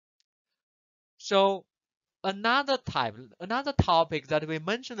So another topic that we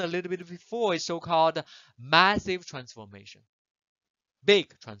mentioned a little bit before is so-called massive transformation.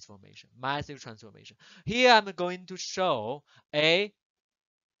 Big transformation, massive transformation. Here I'm going to show a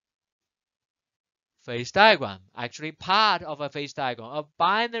phase diagram, actually part of a phase diagram, a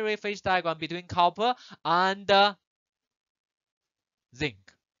binary phase diagram between copper and zinc.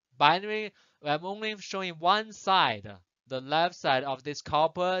 Binary, I'm only showing one side, the left side of this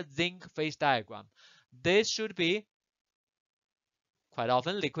copper zinc phase diagram. This should be quite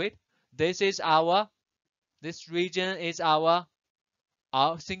often liquid. This region is our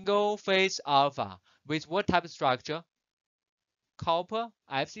single phase alpha with what type of structure? Copper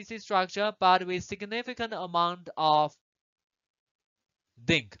FCC structure, but with significant amount of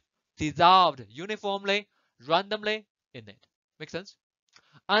zinc dissolved uniformly, randomly in it. Make sense?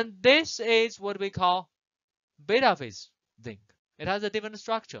 And this is what we call beta phase zinc. It has a different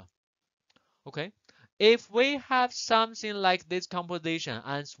structure. Okay. If we have something like this composition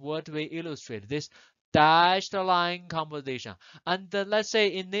as what we illustrate, this dashed line composition, and let's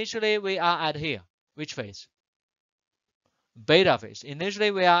say initially we are at here, which phase? Beta phase. Initially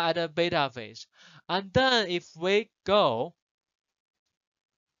we are at a beta phase, and then if we go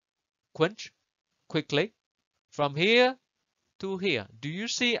quench quickly from here to here, do you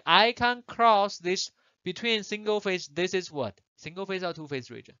see I can cross this between single phase? This is what? Single phase or two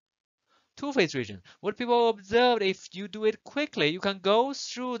phase region? Two-phase region. What people observed, if you do it quickly, you can go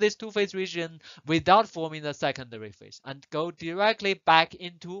through this two-phase region without forming the secondary phase and go directly back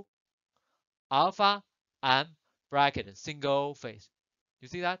into alpha and bracket single phase. You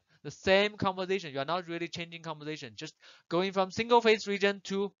see that? The same composition. You are not really changing composition, just going from single phase region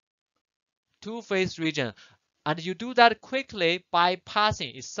to two-phase region. And you do that quickly by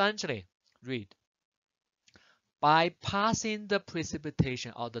passing, essentially, read, bypassing the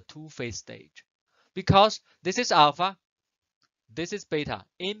precipitation of the two-phase stage. Because this is alpha, this is beta.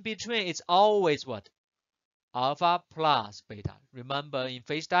 In between, it's always what? Alpha plus beta. Remember, in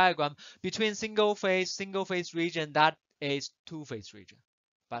phase diagram, between single phase region, that is two-phase region.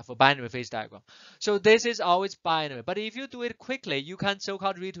 But for binary phase diagram. So this is always binary. But if you do it quickly, you can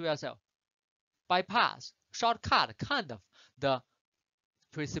so-called read to yourself. Bypass, shortcut, kind of, the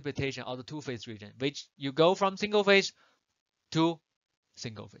precipitation of the two-phase region, which you go from single phase to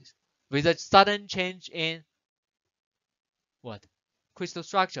single phase with a sudden change in what? Crystal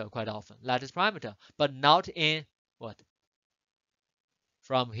structure quite often, lattice parameter, but not in what?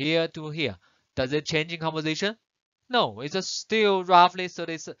 From here to here. Does it change in composition? No, it's still roughly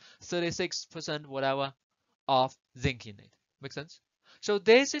 36% whatever of zinc in it. Make sense? So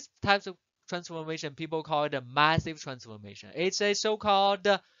this is types of transformation people call it a massive transformation. It's a so-called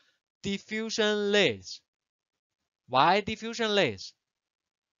diffusion lathe. Why diffusion lathe?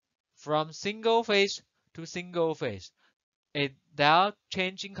 From single phase to single phase. Without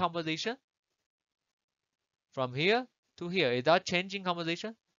changing composition? From here to here, is that changing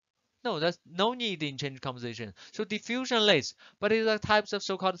composition? No, there's no need in change composition. So diffusion lathe, but it's a types of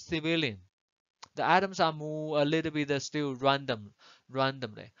so-called civilian. The atoms are moved a little bit still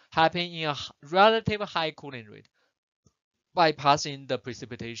randomly, happening in a relative high cooling rate, bypassing the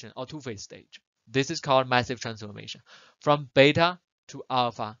precipitation or two-phase stage. This is called massive transformation. From beta to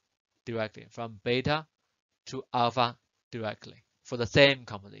alpha directly. From beta to alpha directly for the same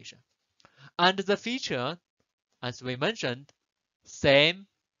composition. And the feature, as we mentioned, same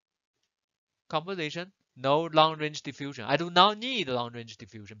composition, no long-range diffusion. I do not need long-range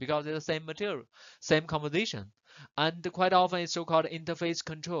diffusion because it's the same material, same composition. And quite often it's so-called interface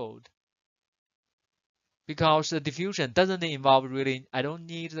controlled. Because the diffusion doesn't involve really, I don't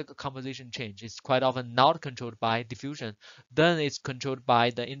need the composition change. It's quite often not controlled by diffusion. Then it's controlled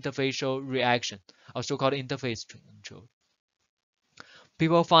by the interfacial reaction, or so-called interface control.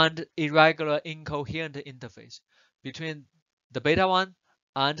 People find irregular, incoherent interface between the beta one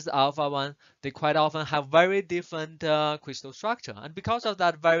and the alpha one. They quite often have very different crystal structure, and because of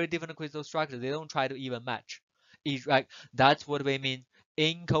that very different crystal structure, they don't try to even match. That's what we mean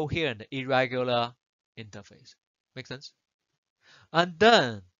incoherent, irregular interface. Make sense? And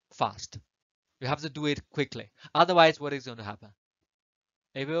then fast. You have to do it quickly. Otherwise, what is going to happen?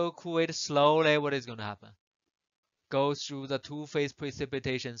 If you cool it slowly, what is going to happen? Go through the two-phase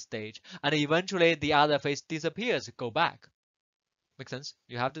precipitation stage, and eventually the other phase disappears, go back. Make sense?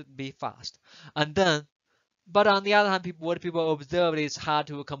 You have to be fast. And then, but on the other hand, what people observe is hard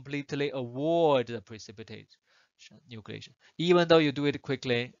to completely avoid the precipitation nucleation. Even though you do it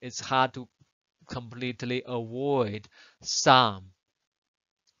quickly, it's hard to completely avoid some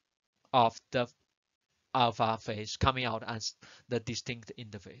of the alpha phase coming out as the distinct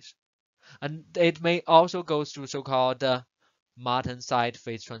interface. And it may also go through so-called Martensite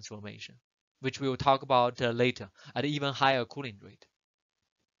phase transformation, which we will talk about later at even higher cooling rate.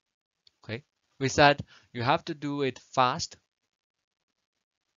 Okay, we said you have to do it fast,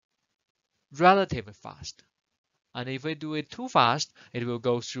 relatively fast. And if we do it too fast, it will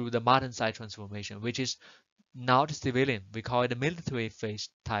go through the Martensite transformation, which is not civilian. We call it a military phase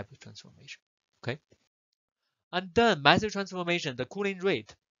type of transformation. Okay. And then massive transformation, the cooling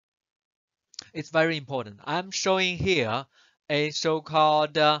rate, it's very important. I'm showing here a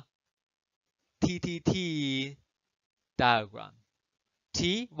so-called Ttt diagram.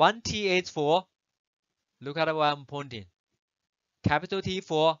 One T is for, look at where I'm pointing, capital T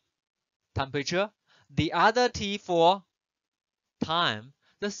for temperature, the other T for time,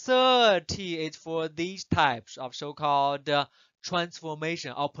 the third T is for these types of so-called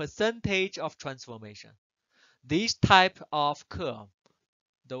transformation or percentage of transformation. This type of curve,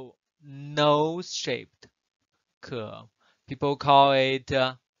 the nose-shaped curve, people call it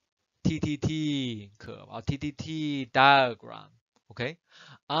TTT curve or TTT diagram. Okay,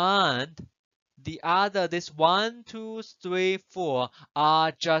 and the other, this 1, 2, 3, 4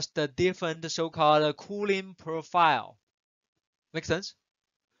 are just the different so-called cooling profile. Make sense?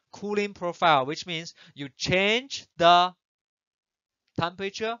 Cooling profile, which means you change the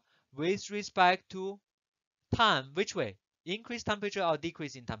temperature with respect to time. Which way? Increase temperature or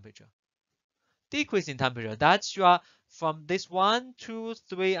decrease in temperature? Decrease in temperature. That's your, from this 1, 2,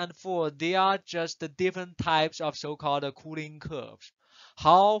 3, and 4, they are just the different types of so-called cooling curves.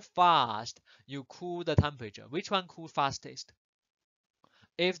 How fast you cool the temperature? Which one cool fastest?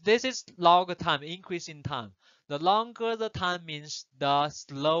 If this is log time, increase in time, the longer the time means the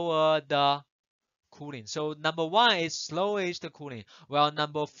slower the cooling. So number 1 is slowest cooling, while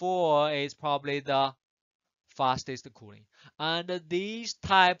number 4 is probably the fastest cooling. And these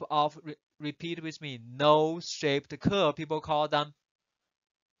type of, repeat with me, nose-shaped curve, people call them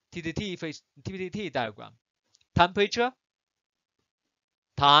TTT diagram. Temperature,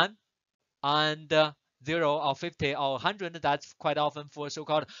 time, and 0 or 50 or 100, that's quite often for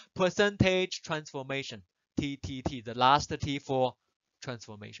so-called percentage transformation, TTT, the last T for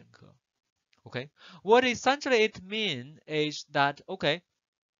transformation curve. Okay, what essentially it means is that, okay,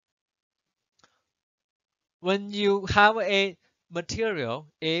 when you have a material,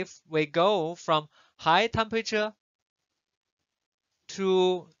 if we go from high temperature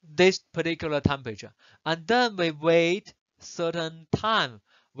to this particular temperature, and then we wait certain time,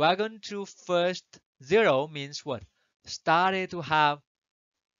 we're going to first, 0 means what? Started to have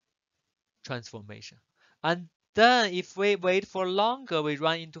transformation. And then if we wait for longer, we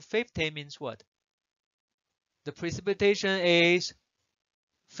run into 50 means what? The precipitation is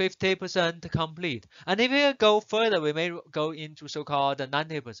 50% complete. And if we go further, we may go into so-called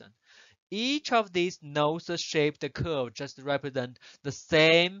 90%. Each of these nose-shaped curve just represent the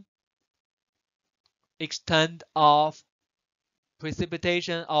same extent of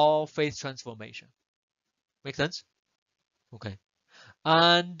precipitation or phase transformation. Make sense? Okay.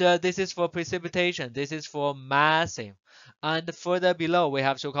 And this is for precipitation. This is for massive. And further below, we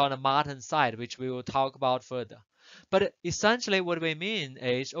have so-called Martensite, which we will talk about further. But essentially what we mean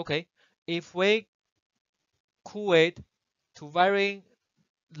is, okay, if we cool it to very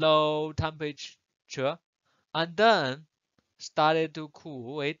low temperature and then started to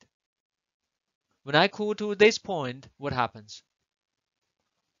cool it, when I cool to this point, what happens?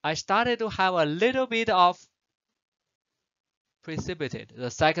 I started to have a little bit of precipitate,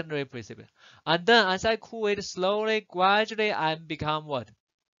 the secondary precipitate. And then as I cool it slowly, gradually, I become what?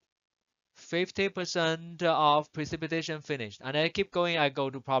 50% of precipitation finished. And I keep going, I go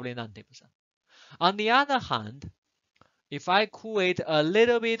to probably 90%. On the other hand, if I cool it a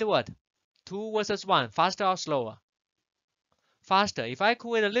little bit, what? 2 versus 1, faster or slower? Faster. If I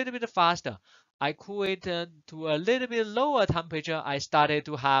cool it a little bit faster, I cool it to a little bit lower temperature, I started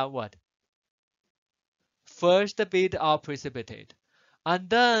to have what? First bit of precipitate. And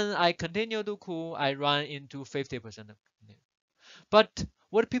then I continue to cool, I run into 50%. But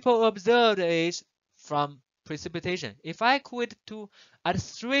what people observed is from precipitation, if I cool it to at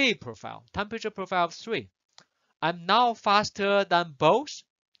 3 profile, temperature profile of 3, I'm now faster than both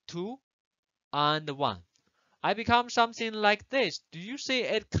 2 and 1. I become something like this. Do you see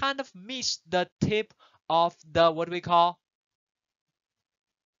it kind of missed the tip of the what we call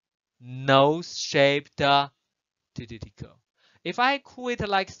nose-shaped TTT curve? If I cool it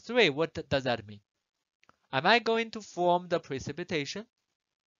like 3, what does that mean? Am I going to form the precipitation?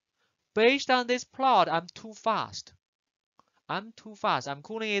 Based on this plot, I'm too fast. I'm too fast. I'm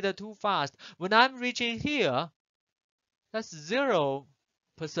cooling it too fast. When I'm reaching here, that's 0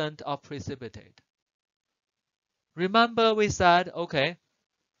 of precipitate. Remember we said, okay,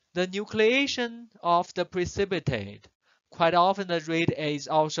 the nucleation of the precipitate, quite often the rate is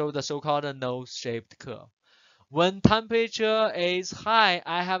also the so-called nose-shaped curve. When temperature is high,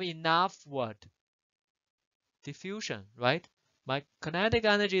 I have enough what? Diffusion, right? My kinetic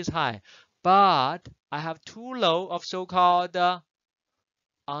energy is high, but I have too low of so-called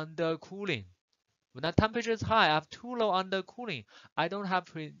undercooling. When the temperature is high, I have too low undercooling. I don't have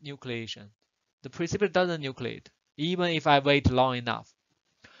nucleation. The precipitate doesn't nucleate, even if I wait long enough.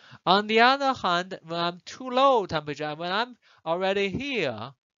 On the other hand, when I'm too low temperature, when I'm already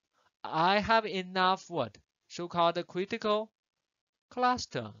here, I have enough what? So-called critical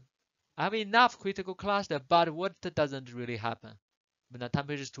cluster. I have enough critical cluster, but what doesn't really happen when the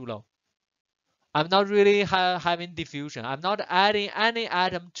temperature is too low? I'm not really having diffusion. I'm not adding any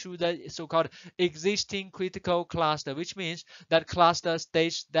atom to the so-called existing critical cluster, which means that cluster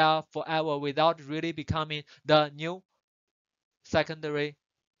stays there forever without really becoming the new secondary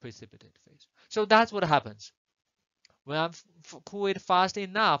precipitate phase. So that's what happens. When I'm cool it fast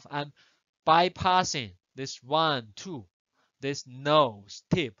enough, I'm bypassing this 1, 2, this nose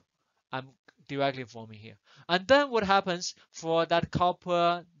tip. I'm directly forming here. And then what happens for that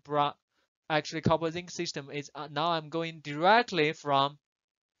copper zinc system is now I'm going directly from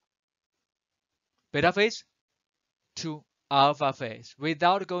beta phase to alpha phase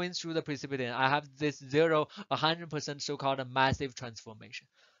without going through the precipitant. I have this 100% so-called massive transformation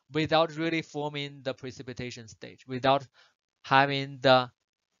without really forming the precipitation stage, without having the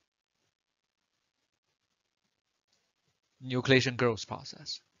nucleation growth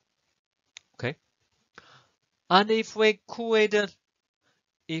process. Okay. And if we cool it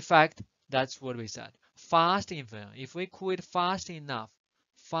effect, that's what we said. Fast enough. If we cool it fast enough,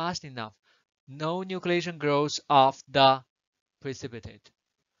 no nucleation growth of the precipitate,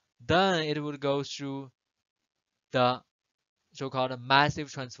 then it would go through the so-called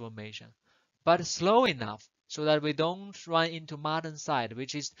massive transformation, but slow enough so that we don't run into Martensite,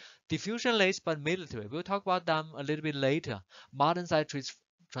 which is diffusionless but military. We'll talk about them a little bit later. Martensite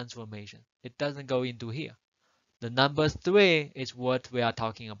transformation. It doesn't go into here. The number 3 is what we are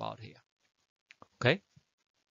talking about here. Okay.